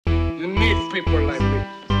people like me.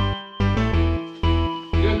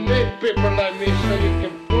 You need people like me so you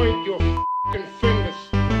can point your f***ing fingers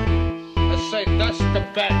and say, that's the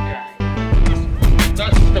bad guy.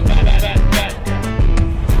 That's the bad guy.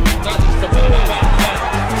 That's the bad guy.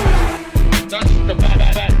 That's the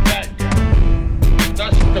bad guy.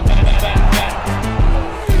 That's the bad guy.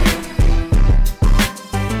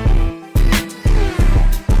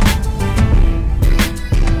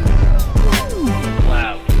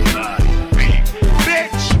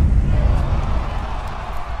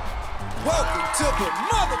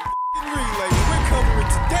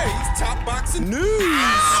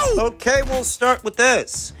 Okay, we'll start with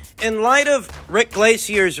this. In light of Rick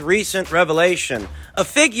Glacier's recent revelation, a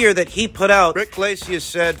figure that he put out, Rick Glacier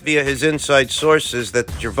said via his inside sources that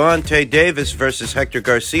the Gervonta Davis versus Hector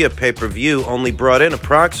Garcia pay-per-view only brought in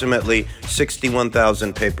approximately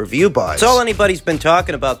 61,000 pay-per-view buys. It's all anybody's been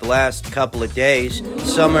talking about the last couple of days.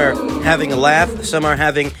 Some are having a laugh, some are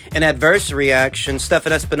having an adverse reaction.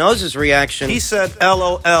 Stefan Espinoza's reaction, he said,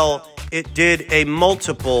 LOL, it did a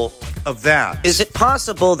multiple of that. Is it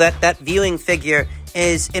possible that that viewing figure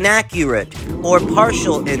is inaccurate or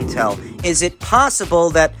partial intel? Is it possible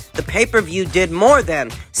that the pay-per-view did more than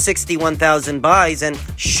 61,000 buys? And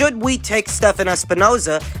should we take Stefan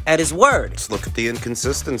Espinoza at his word? Let's look at the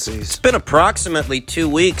inconsistencies. It's been approximately 2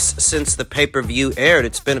 weeks since the pay-per-view aired.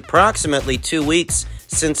 It's been approximately 2 weeks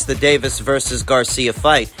since the Davis versus Garcia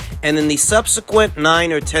fight. And in the subsequent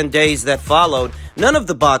 9 or 10 days that followed, none of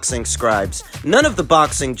the boxing scribes, none of the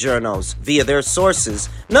boxing journals, via their sources,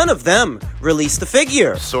 none of them released the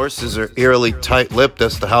figure. Sources are eerily tight-lipped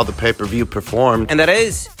as to how the pay-per-view performed. And that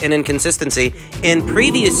is an inconsistency. In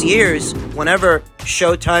previous years, whenever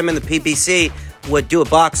Showtime and the PBC would do a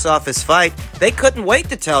box office fight, they couldn't wait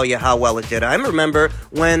to tell you how well it did. I remember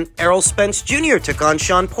when Errol Spence Jr. took on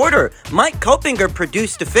Sean Porter. Mike Kopinger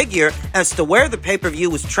produced a figure as to where the pay-per-view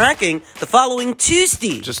was tracking the following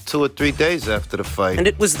Tuesday. Just 2 or 3 days after the fight. And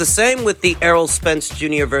it was the same with the Errol Spence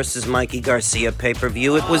Jr. versus Mikey Garcia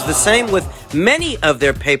pay-per-view. It was the same with many of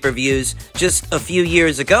their pay-per-views just a few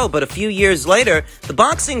years ago. But a few years later, the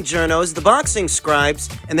boxing journos, the boxing scribes,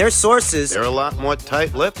 and their sources, they're a lot more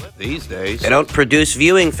tight-lipped these days. They don't produce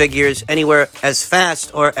viewing figures anywhere as fast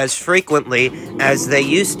or as frequently as they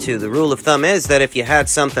used to. The rule of thumb is that if you had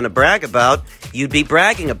something to brag about, you'd be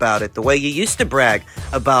bragging about it the way you used to brag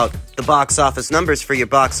about the box office numbers for your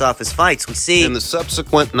box office fights. We see in the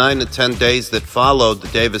subsequent 9 to 10 days that followed the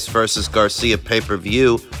Davis versus Garcia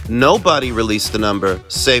pay-per-view, nobody released the number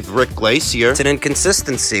save Rick Glacier. It's an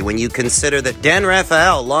inconsistency when you consider that Dan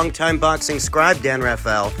Rafael, longtime boxing scribe Dan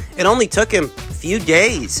Rafael, it only took him a few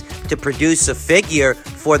days to produce a figure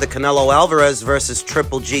for the Canelo Alvarez versus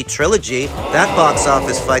Triple G trilogy. That box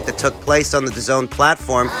office fight that took place on the DAZN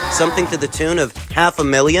platform, something to the tune of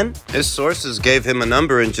 500,000. His sources gave him a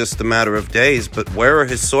number in just a matter of days, but where are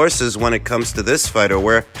his sources when it comes to this fight, or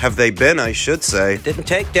where have they been, I should say? It didn't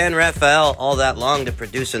take Dan Rafael all that long to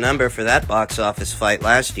produce a number for that box office fight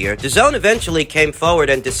last year. DAZN eventually came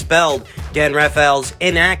forward and dispelled Dan Rafael's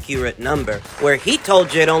inaccurate number, where he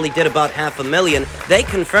told you it only did about 500,000. They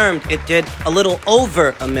confirmed it did a little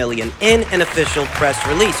over 1 million in an official press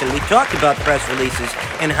release. And we talked about press releases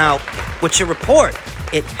and how, what you report,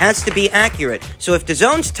 it has to be accurate. So if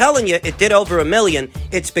DAZN's telling you it did over 1 million,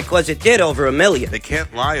 it's because it did over 1 million. They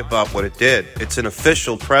can't lie about what it did. It's an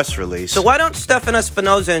official press release. So why don't Stefan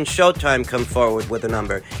Espinoza and Showtime come forward with a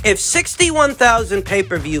number? If 61,000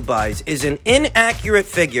 pay-per-view buys is an inaccurate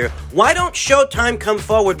figure, why don't Showtime come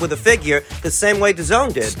forward with a figure the same way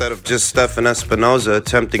DAZN did? Instead of just Stefan Espinoza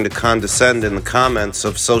attempting to condescend in the comments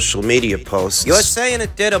of social media posts. You're saying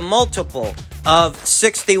it did a multiple of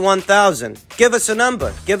 61,000. Give us a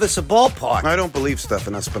number. Give us a ballpark. I don't believe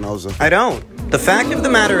Stefan Espinoza. I don't. The fact of the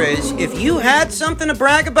matter is, if you had something to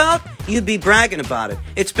brag about, you'd be bragging about it.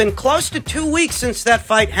 It's been close to 2 weeks since that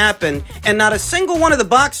fight happened, and not a single one of the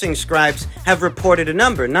boxing scribes have reported a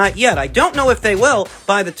number. Not yet. I don't know if they will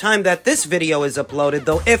by the time that this video is uploaded,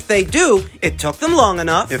 though if they do, it took them long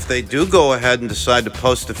enough. If they do go ahead and decide to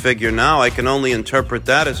post a figure now, I can only interpret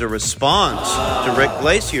that as a response to Rick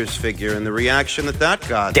Glacier's figure and the reaction that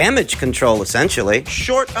got. Damage control, essentially.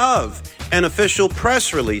 Short of an official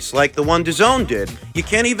press release like the one DAZN did. You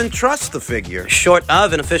can't even trust the figure. Short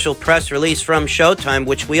of an official press release from Showtime,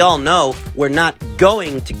 which we all know we're not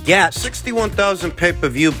going to get. 61,000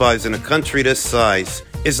 pay-per-view buys in a country this size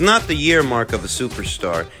is not the year mark of a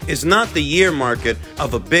superstar, is not the year market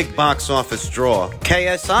of a big box office draw.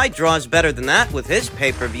 KSI draws better than that with his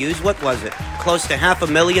pay-per-views. What was it? Close to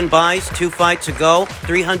 500,000 buys 2 fights ago,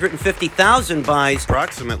 350,000 buys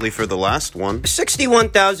approximately for the last one.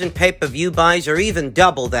 61,000 pay-per-view buys or even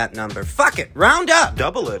double that number. Fuck it, round up.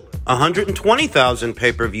 Double it. 120,000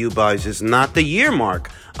 pay-per-view buys is not the year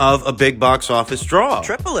mark of a big box office draw.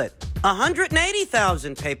 Triple it.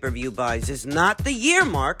 180,000 pay-per-view buys is not the year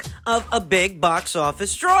mark of a big box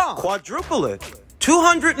office draw. Quadruple it.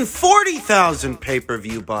 240,000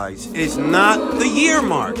 pay-per-view buys is not the year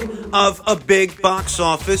mark of a big box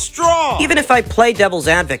office draw. Even if I play devil's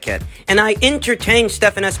advocate and I entertain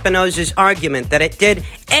Stephen Espinoza's argument that it did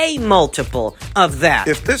a multiple of that.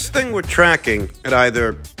 If this thing were tracking at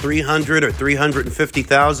either 300 or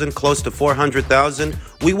 350,000, close to 400,000,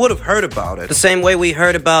 we would have heard about it. The same way we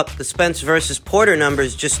heard about the Spence versus Porter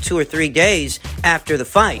numbers just 2 or 3 days after the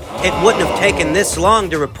fight. It wouldn't have taken this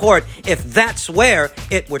long to report if that's where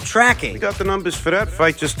it were tracking. We got the numbers for that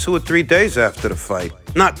fight just 2 or 3 days after the fight.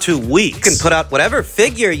 Not 2 weeks. You can put out whatever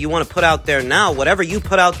figure you want to put out there now. Whatever you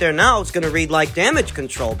put out there now is going to read like damage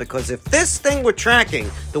control, because if this thing were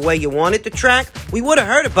tracking the way you want it to track, we would have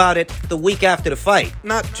heard about it the week after the fight.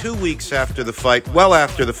 Not 2 weeks after the fight, well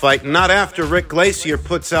after the fight, not after Rick Glacier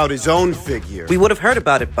puts out his own figure. We would have heard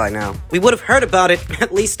about it by now. We would have heard about it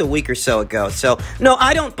at least a week or so ago. So, no,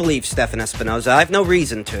 I don't believe Stephen Espinoza. I have no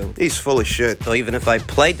reason to. He's full of shit. So even if I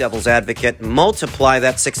play devil's advocate, multiply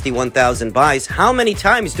that 61,000 buys, how many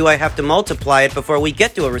times do I have to multiply it before we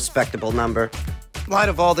get to a respectable number? In light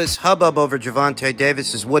of all this hubbub over Gervonta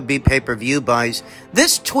Davis's would-be pay-per-view buys,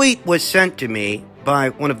 this tweet was sent to me by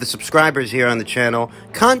one of the subscribers here on the channel.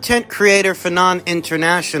 Content creator Fanon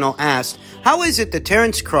International asked, how is it that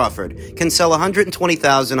Terrence Crawford can sell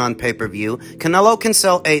 120,000 on pay-per-view, Canelo can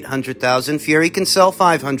sell 800,000, Fury can sell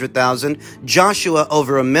 500,000, Joshua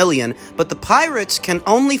over 1 million, but the Pirates can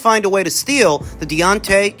only find a way to steal the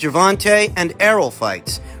Deontay, Gervonta, and Errol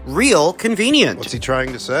fights? Real convenient. What's he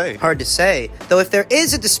trying to say? Hard to say. Though if there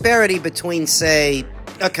is a disparity between, say,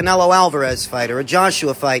 a Canelo Alvarez fight or a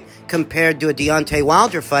Joshua fight compared to a Deontay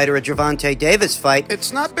Wilder fight or a Gervonta Davis fight,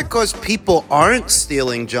 it's not because people aren't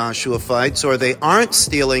stealing Joshua fights or they aren't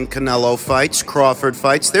stealing Canelo fights, Crawford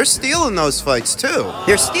fights. They're stealing those fights too.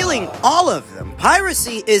 They're stealing all of them.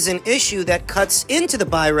 Piracy is an issue that cuts into the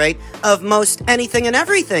buy rate of most anything and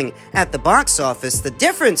everything at the box office. The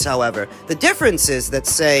difference, however, is that,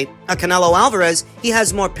 say, a Canelo Alvarez, he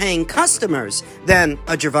has more paying customers than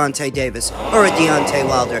a Gervonta Davis or a Deontay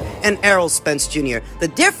Wilder and Errol Spence Jr.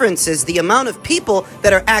 The difference is the amount of people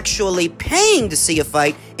that are actually paying to see a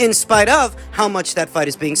fight in spite of how much that fight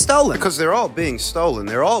is being stolen. Because they're all being stolen.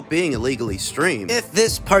 They're all being illegally streamed. If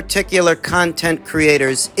this particular content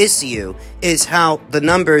creator's issue is how the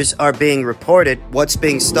numbers are being reported, what's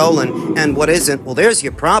being stolen and what isn't, well, there's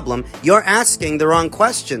your problem. You're asking the wrong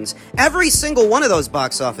questions. Every single one of those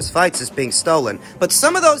box office fights is being stolen, but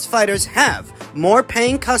some of those fighters have more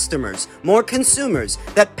paying customers, more consumers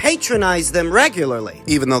that patronize them regularly,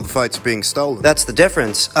 even though the fight's being stolen. That's the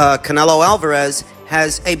difference. Canelo Alvarez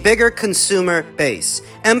has a bigger consumer base.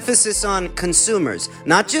 Emphasis on consumers,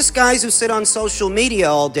 not just guys who sit on social media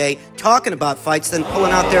all day talking about fights, then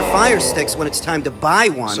pulling out their fire sticks when it's time to buy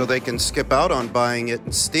one. So they can skip out on buying it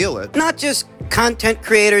and steal it. Not just content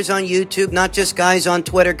creators on YouTube, not just guys on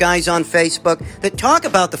Twitter, guys on Facebook that talk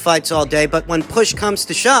about the fights all day, but when push comes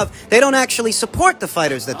to shove, they don't actually support the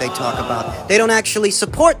fighters that they talk about. They don't actually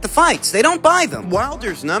support the fights. They don't buy them.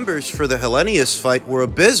 Wilder's numbers for the Helenius fight were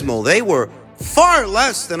abysmal. They were far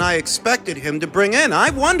less than I expected him to bring in.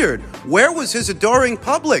 I wondered, where was his adoring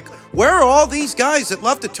public? Where are all these guys that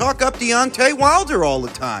love to talk up Deontay Wilder all the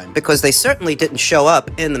time? Because they certainly didn't show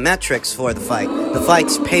up in the metrics for the fight. The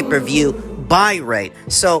fight's pay-per-view buy rate.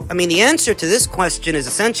 So, I mean, the answer to this question is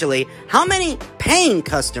essentially, how many paying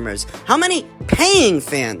customers, how many paying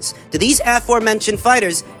fans do these aforementioned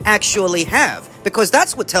fighters actually have? Because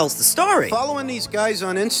that's what tells the story. Following these guys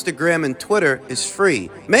on Instagram and Twitter is free.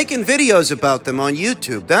 Making videos about them on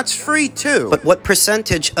YouTube, that's free too. But what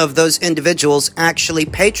percentage of those individuals actually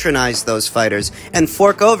patronize those fighters and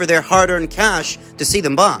fork over their hard-earned cash to see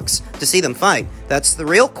them box, to see them fight? That's the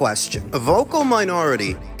real question. A vocal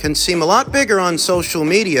minority can seem a lot bigger on social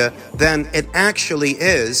media than it actually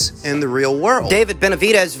is in the real world. David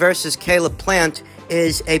Benavidez versus Caleb Plant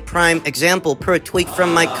is a prime example per tweet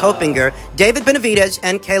from Mike Kopinger. David Benavidez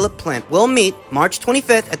and Caleb Plant will meet March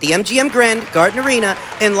 25th at the MGM Grand Garden Arena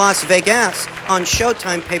in Las Vegas on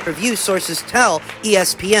Showtime pay-per-view, sources tell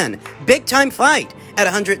ESPN. Big-time fight at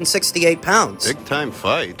 168 pounds. Big-time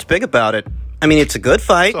fight. What's big about it? I mean, it's a good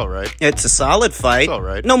fight. It's all right. It's a solid fight. It's all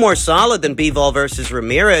right. No more solid than Bivol versus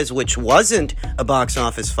Ramirez, which wasn't a box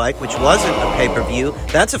office fight, which wasn't a pay-per-view.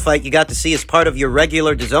 That's a fight you got to see as part of your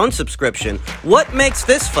regular DAZN subscription. What makes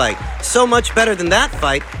this fight so much better than that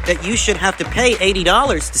fight that you should have to pay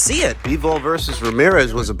 $80 to see it? Bivol versus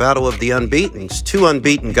Ramirez was a battle of the unbeatens. Two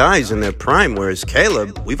unbeaten guys in their prime, whereas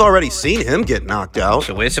Caleb, we've already seen him get knocked out.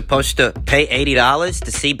 So we're supposed to pay $80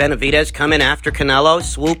 to see Benavidez come in after Canelo,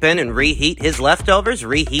 swoop in and reheat his leftovers,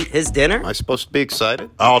 reheat his dinner? Am I supposed to be excited?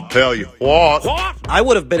 I'll tell you what. I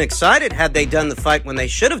would have been excited had they done the fight when they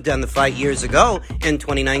should have done the fight years ago in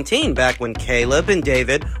 2019, back when Caleb and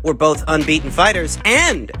David were both unbeaten fighters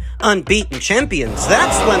and unbeaten champions.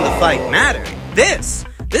 That's when the fight mattered. This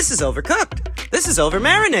is overcooked. This is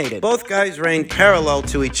over-marinated. Both guys reigned parallel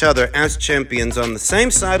to each other as champions on the same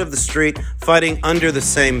side of the street, fighting under the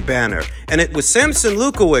same banner. And it was Samson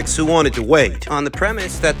Lukowicz who wanted to wait. On the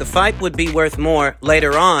premise that the fight would be worth more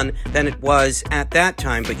later on than it was at that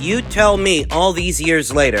time. But you tell me all these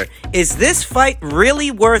years later, is this fight really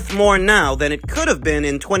worth more now than it could have been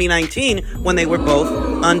in 2019 when they were both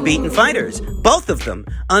unbeaten fighters? Both of them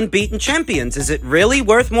unbeaten champions. Is it really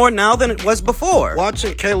worth more now than it was before?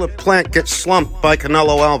 Watching Caleb Plant get slumped by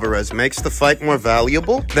Canelo Alvarez makes the fight more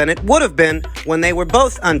valuable than it would have been when they were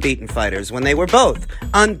both unbeaten fighters, when they were both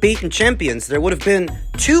unbeaten champions. There would have been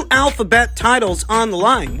 2 alphabet titles on the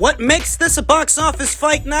line. What makes this a box office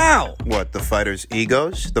fight now? What, the fighters'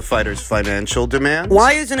 egos? The fighters' financial demands?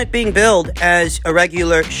 Why isn't it being billed as a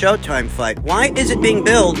regular Showtime fight? Why is it being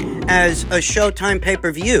billed as a Showtime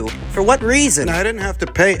pay-per-view? For what reason? I didn't have to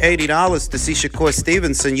pay $80 to see Shakur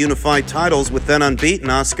Stevenson unify titles with then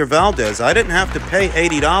unbeaten Oscar Valdez. I didn't have to pay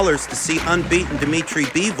 $80 to see unbeaten Dimitri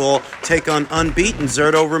Bivol take on unbeaten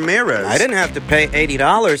Zurdo Ramirez. I didn't have to pay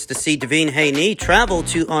 $80 to see Devine Haney travel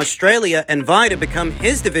to Australia and vie to become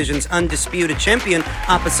his division's undisputed champion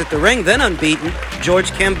opposite the ring, then unbeaten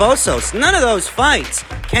George Kambosos. None of those fights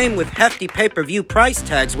came with hefty pay-per-view price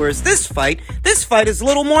tags, whereas this fight is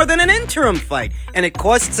little more than an interim fight, and it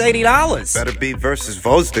costs $80. Better Be versus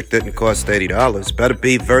Vosdick didn't cost $80. Better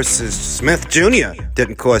Be versus Smith Jr.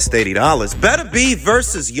 didn't cost $80. Better Be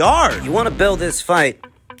versus Yard. You want to build this fight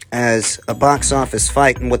as a box office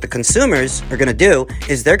fight, and what the consumers are going to do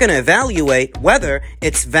is they're going to evaluate whether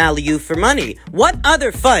it's value for money. What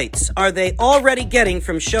other fights are they already getting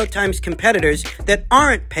from Showtime's competitors that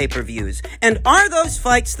aren't pay-per-views? And are those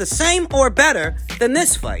fights the same or better than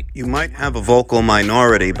this fight? You might have a vocal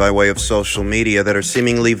minority by way of social media that are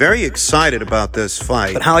seemingly very excited about this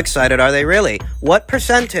fight. But how excited are they really? What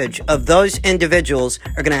percentage of those individuals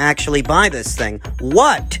are going to actually buy this thing?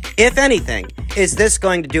 What, if anything, is this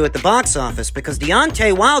going to do at the box office? Because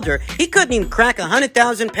Deontay Wilder, he couldn't even crack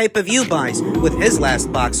 100,000 pay-per-view buys with his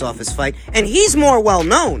last box office fight, and he's more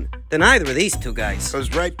well-known than either of these two guys.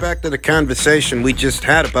 Goes right back to the conversation we just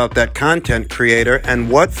had about that content creator and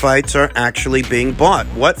what fights are actually being bought.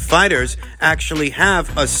 What fighters actually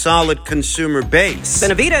have a solid consumer base.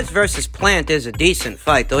 Benavidez versus Plant is a decent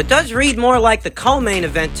fight, though it does read more like the co-main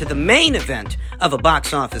event to the main event of a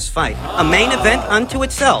box office fight. A main event unto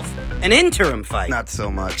itself. An interim fight. Not so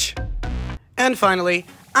much. And finally,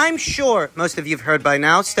 I'm sure most of you have heard by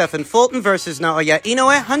now, Stephen Fulton versus Naoya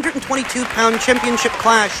Inoue, 122-pound championship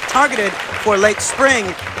clash targeted for late spring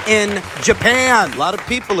in Japan. A lot of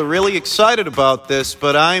people are really excited about this,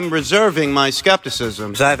 but I'm reserving my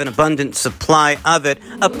skepticism. I have an abundant supply of it.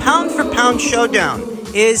 A pound-for-pound showdown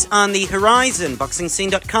is on the horizon.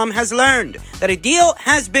 BoxingScene.com has learned that a deal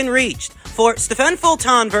has been reached for Stephen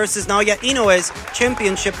Fulton versus Naoya Inoue's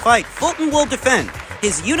championship fight. Fulton will defend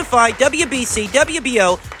his unified WBC,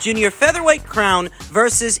 WBO junior featherweight crown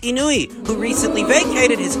versus Inoue, who recently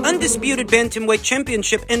vacated his undisputed bantamweight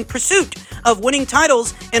championship in pursuit of winning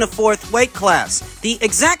titles in a fourth weight class. The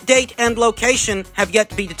exact date and location have yet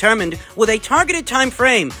to be determined, with a targeted time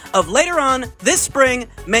frame of later on this spring,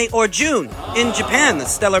 May or June. In Japan, the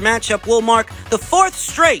stellar matchup will mark the fourth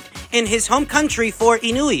straight in his home country for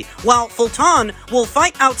Inoue, while Fulton will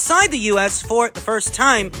fight outside the U.S. for the first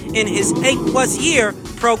time in his 8+ year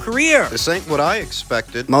pro career. This ain't what I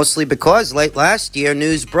expected. Mostly because late last year,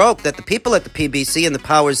 news broke that the people at the PBC and the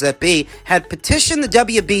powers that be had petitioned the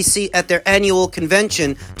WBC at their annual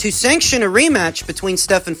convention to sanction a rematch between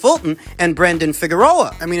Stephen Fulton and Brandon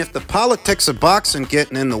Figueroa. I mean, if the politics of boxing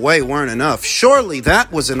getting in the way weren't enough, surely that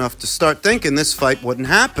was enough to start thinking this fight wouldn't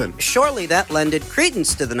happen. Surely that lended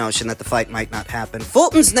credence to the notion speculation that the fight might not happen.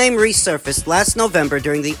 Fulton's name resurfaced last November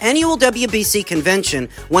during the annual WBC convention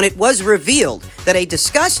when it was revealed that a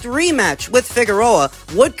discussed rematch with Figueroa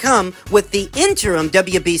would come with the interim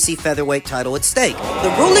WBC featherweight title at stake.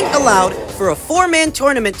 The ruling allowed for a four-man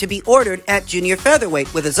tournament to be ordered at junior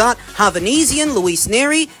featherweight with Azat Havanesian, Luis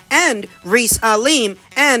Neri, and Reese Alim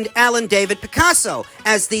and Alan David Picasso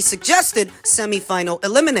as the suggested semifinal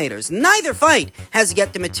eliminators. Neither fight has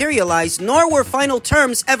yet to materialize, nor were final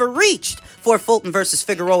terms ever reached for Fulton versus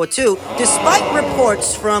Figueroa 2, despite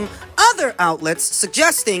reports from other outlets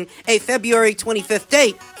suggesting a February 25th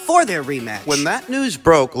date for their rematch. When that news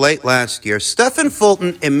broke late last year, Stephen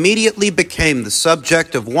Fulton immediately became the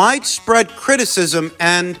subject of widespread criticism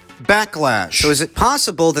and backlash. So is it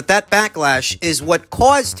possible that that backlash is what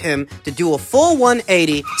caused him to do a full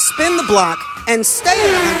 180, spin the block, and stay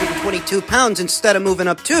at 122 pounds instead of moving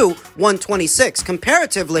up to 126?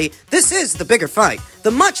 Comparatively, this is the bigger fight.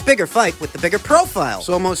 The much bigger fight with the bigger profile. It's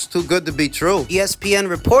almost too good to be true. ESPN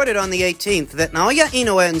reported on the 18th that Naoya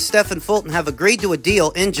Inoue and Stephen Fulton have agreed to a deal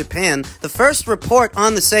in Japan. The first report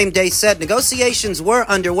on the same day said negotiations were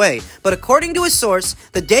underway, but according to a source,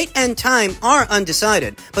 the date and time are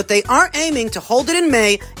undecided. But they are aiming to hold it in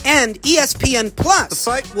May and ESPN Plus. The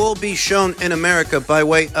fight will be shown in America by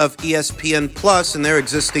way of ESPN Plus and their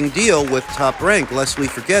existing deal with Top Rank, lest we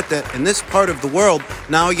forget that in this part of the world,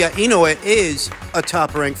 Naoya Inoue is a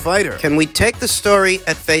top-ranked fighter. Can we take the story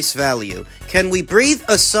at face value? Can we breathe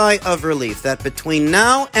a sigh of relief that between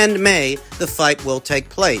now and May, the fight will take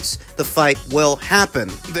place? The fight will happen.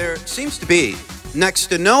 There seems to be next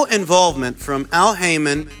to no involvement from Al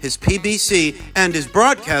Heyman, his PBC, and his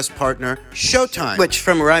broadcast partner, Showtime. Which,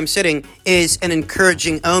 from where I'm sitting, is an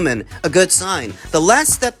encouraging omen, a good sign. The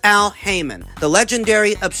less that Al Heyman, the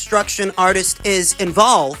legendary obstruction artist, is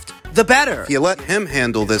involved, the better. If you let him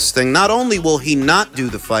handle this thing, not only will he not do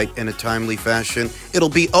the fight in a timely fashion, it'll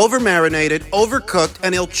be over-marinated, overcooked,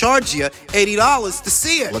 and he'll charge you $80 to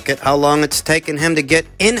see it. Look at how long it's taken him to get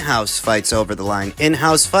in-house fights over the line.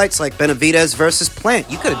 In-house fights like Benavidez versus Plant.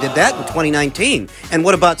 You could have did that in 2019. And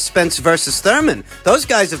what about Spence versus Thurman? Those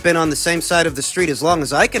guys have been on the same side of the street as long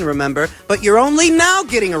as I can remember, but you're only now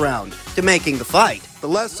getting around to making the fight. The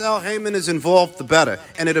less Al Heyman is involved, the better.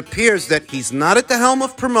 And it appears that he's not at the helm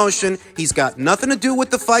of promotion. He's got nothing to do with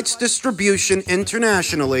the fight's distribution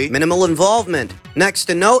internationally. Minimal involvement, next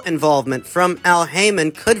to no involvement from Al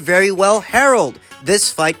Heyman could very well herald this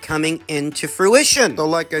fight coming into fruition. Though,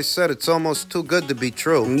 like I said, it's almost too good to be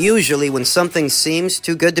true. And usually when something seems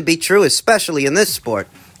too good to be true, especially in this sport,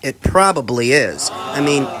 it probably is. I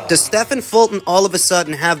mean, does Stephen Fulton all of a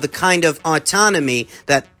sudden have the kind of autonomy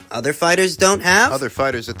that other fighters don't have? Other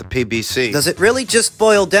fighters at the PBC. Does it really just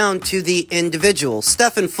boil down to the individual?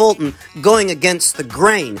 Stephen Fulton going against the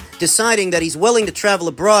grain, deciding that he's willing to travel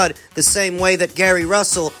abroad the same way that Gary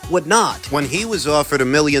Russell would not. When he was offered $1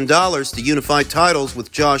 million to unify titles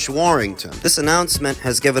with Josh Warrington. This announcement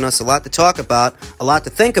has given us a lot to talk about, a lot to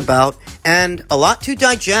think about, and a lot to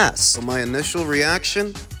digest. So my initial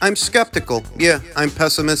reaction? I'm skeptical. Yeah, I'm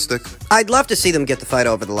pessimistic. I'd love to see them get the fight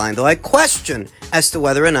over the line, though I question as to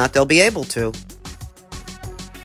whether or not they'll be able to.